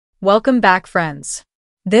Welcome back, friends.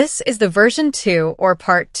 This is the version 2 or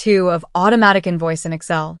part 2 of Automatic Invoice in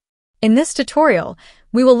Excel. In this tutorial,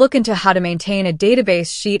 we will look into how to maintain a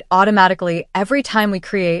database sheet automatically every time we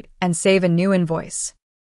create and save a new invoice.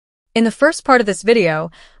 In the first part of this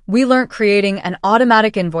video, we learned creating an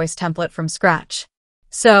automatic invoice template from scratch.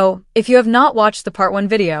 So, if you have not watched the part 1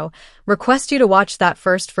 video, request you to watch that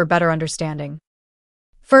first for better understanding.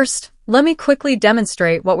 First, let me quickly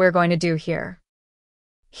demonstrate what we're going to do here.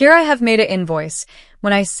 Here I have made an invoice.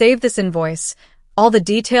 When I save this invoice, all the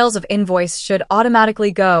details of invoice should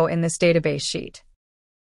automatically go in this database sheet.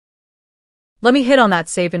 Let me hit on that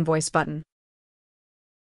Save Invoice button.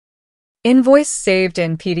 Invoice saved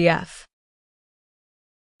in PDF.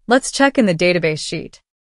 Let's check in the database sheet.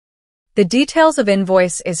 The details of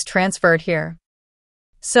invoice is transferred here.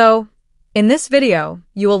 So, in this video,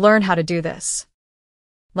 you will learn how to do this.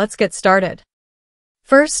 Let's get started.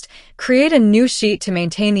 First, create a new sheet to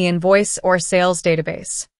maintain the invoice or sales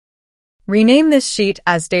database. Rename this sheet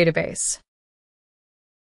as Database.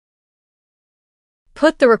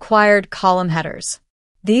 Put the required column headers.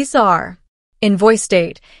 These are invoice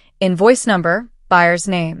date, invoice number, buyer's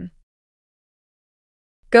name.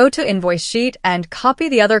 Go to Invoice Sheet and copy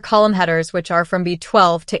the other column headers, which are from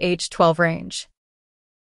B12 to H12 range.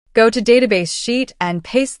 Go to Database Sheet and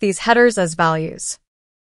paste these headers as values.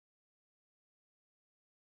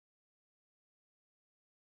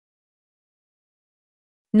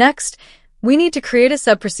 Next, we need to create a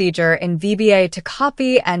subprocedure in VBA to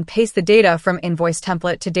copy and paste the data from invoice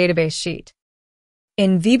template to database sheet.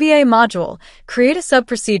 In VBA module, create a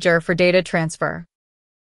subprocedure for data transfer.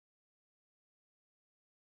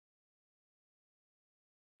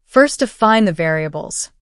 First, define the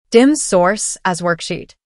variables. Dim source as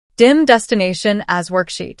worksheet. Dim destination as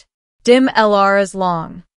worksheet. Dim LR as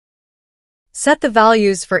long. Set the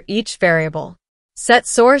values for each variable. Set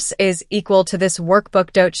source is equal to this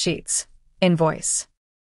workbook.sheets, invoice.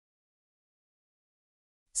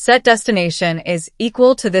 Set destination is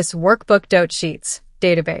equal to this workbook.sheets,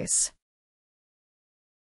 database.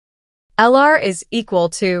 LR is equal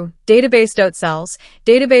to database.cells,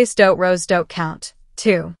 database.rows.count,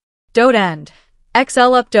 2. .end,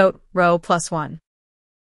 XLUP.row plus 1.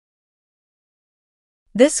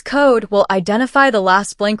 This code will identify the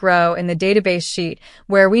last blank row in the database sheet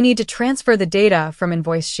where we need to transfer the data from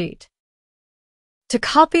invoice sheet. To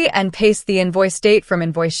copy and paste the invoice date from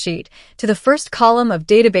invoice sheet to the first column of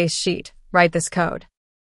database sheet, write this code.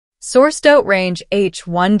 Source.range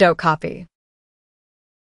H1.copy.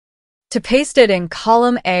 To paste it in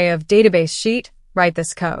column A of database sheet, write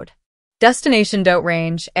this code.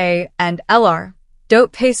 Destination.range A and LR.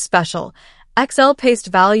 Paste special, XL paste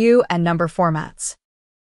value and number formats.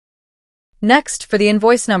 Next, for the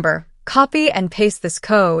invoice number, copy and paste this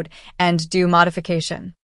code and do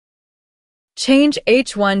modification. Change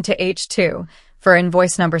H1 to H2 for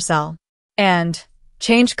invoice number cell, and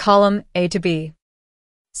change column A to B.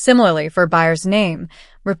 Similarly, for buyer's name,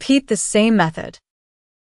 repeat the same method.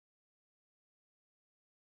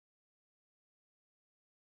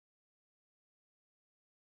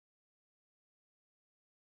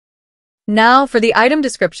 Now, for the item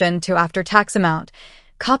description to after tax amount,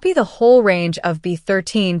 copy the whole range of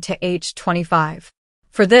B13 to H25.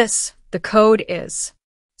 For this, the code is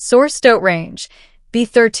source.range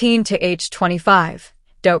B13 to H25.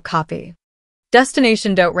 Copy.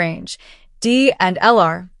 Destination.range D and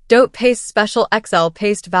LR. Paste special XL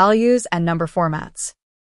paste values and number formats.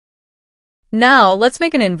 Now, let's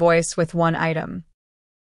make an invoice with one item.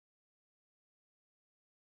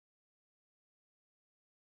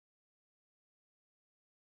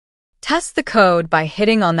 Test the code by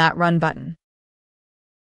hitting on that Run button.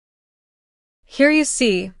 Here you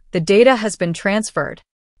see, the data has been transferred.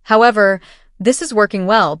 However, this is working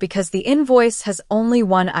well because the invoice has only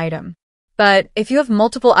one item. But if you have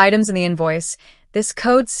multiple items in the invoice, this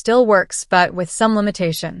code still works but with some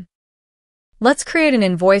limitation. Let's create an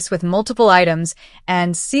invoice with multiple items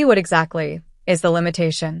and see what exactly is the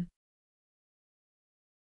limitation.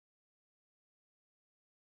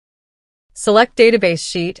 Select Database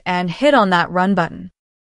Sheet and hit on that Run button.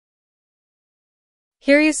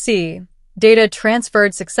 Here you see, data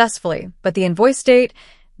transferred successfully, but the invoice date,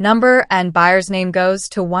 number, and buyer's name goes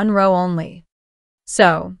to one row only.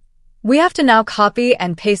 So, we have to now copy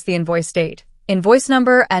and paste the invoice date, invoice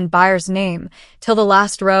number, and buyer's name till the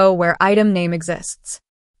last row where item name exists.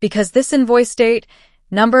 Because this invoice date,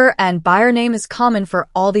 number, and buyer name is common for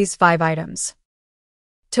all these 5 items.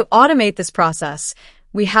 To automate this process,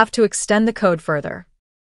 we have to extend the code further.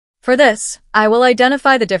 For this, I will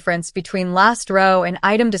identify the difference between last row in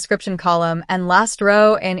item description column and last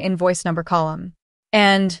row in invoice number column.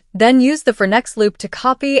 And then use the for next loop to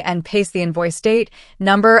copy and paste the invoice date,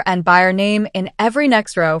 number, and buyer name in every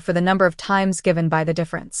next row for the number of times given by the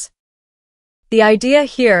difference. The idea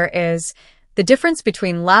here is the difference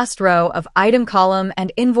between last row of item column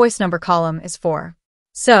and invoice number column is 4.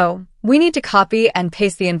 So, we need to copy and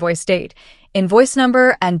paste the invoice date, invoice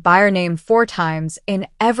number, and buyer name 4 times in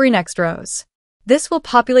every next rows. This will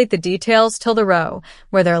populate the details till the row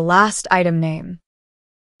where their last item name.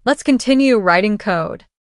 Let's continue writing code.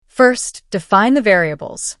 First, define the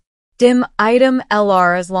variables. Dim item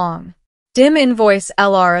LR as long. Dim invoice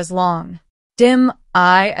LR as long. Dim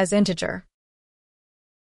I as integer.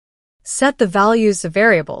 Set the values of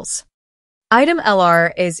variables. Item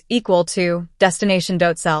LR is equal to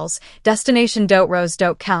destination.cells,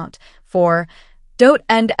 destination.rows.count for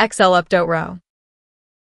 .end XLUP.row.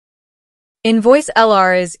 Invoice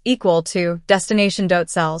LR is equal to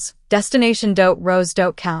destination.cells,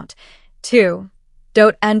 destination.rows.count to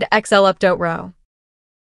 .end XLUP.row.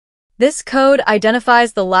 This code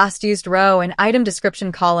identifies the last used row in item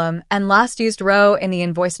description column and last used row in the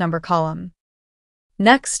invoice number column.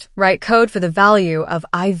 Next, write code for the value of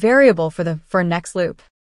I variable for the for next loop.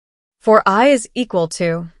 For I is equal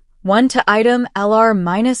to 1 to item LR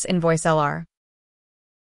minus invoice LR.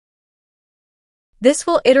 This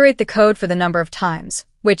will iterate the code for the number of times,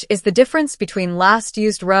 which is the difference between last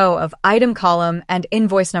used row of item column and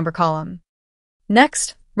invoice number column.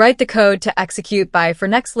 Next, write the code to execute by for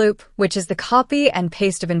next loop, which is the copy and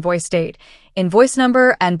paste of invoice date, invoice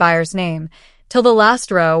number, and buyer's name, till the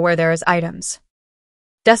last row where there is items.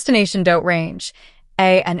 Destination.range,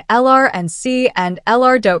 A and LR and C and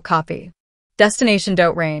LR.copy.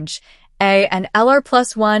 Destination.range, A and LR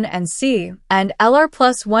plus 1 and C and LR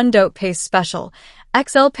plus 1.paste special,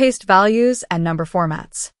 XL paste values and number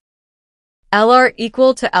formats. LR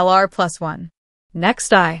equal to LR plus 1.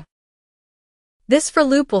 Next I. This for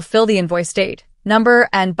loop will fill the invoice date, number,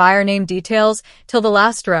 and buyer name details till the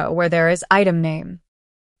last row where there is item name.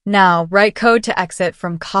 Now write code to exit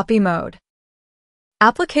from copy mode.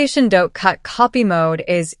 Application.cut copy mode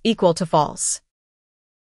is equal to false.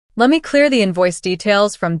 Let me clear the invoice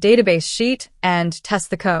details from database sheet and test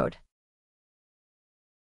the code.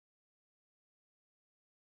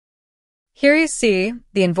 Here you see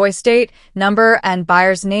the invoice date, number, and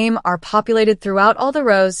buyer's name are populated throughout all the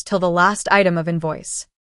rows till the last item of invoice.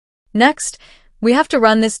 Next, we have to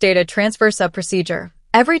run this data transfer sub-procedure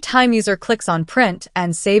every time user clicks on Print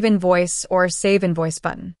and Save Invoice or Save Invoice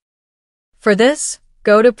button. For this,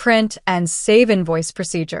 go to Print and Save Invoice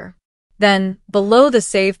procedure. Then, below the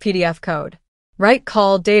Save PDF code, write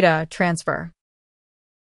call data transfer.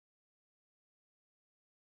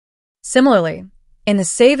 Similarly, in the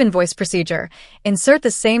Save Invoice procedure, insert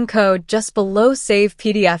the same code just below Save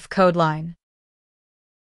PDF code line.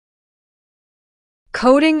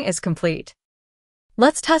 Coding is complete.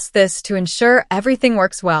 Let's test this to ensure everything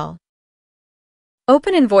works well.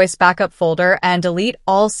 Open Invoice Backup folder and delete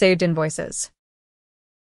all saved invoices.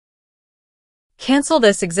 Cancel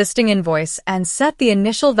this existing invoice and set the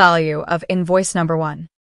initial value of invoice number 1.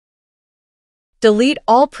 Delete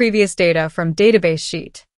all previous data from database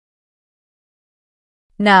sheet.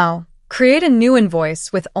 Now, create a new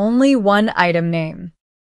invoice with only one item name.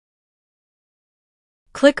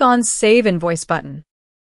 Click on Save Invoice button.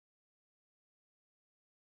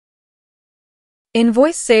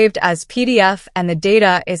 Invoice saved as PDF and the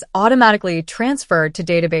data is automatically transferred to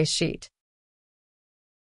database sheet.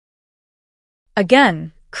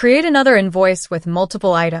 Again, create another invoice with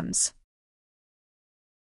multiple items.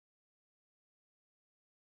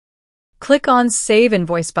 Click on Save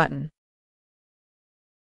Invoice button.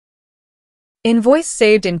 Invoice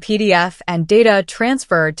saved in PDF and data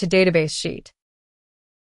transferred to database sheet.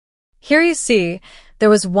 Here you see there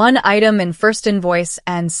was one item in first invoice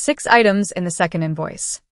and 6 items in the second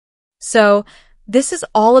invoice. So, this is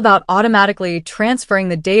all about automatically transferring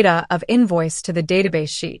the data of invoice to the database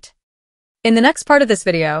sheet. In the next part of this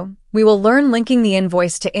video, we will learn linking the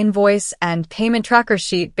invoice to invoice and payment tracker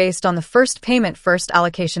sheet based on the first payment first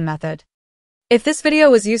allocation method. If this video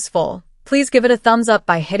was useful, please give it a thumbs up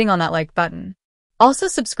by hitting on that like button. Also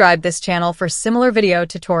subscribe this channel for similar video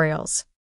tutorials.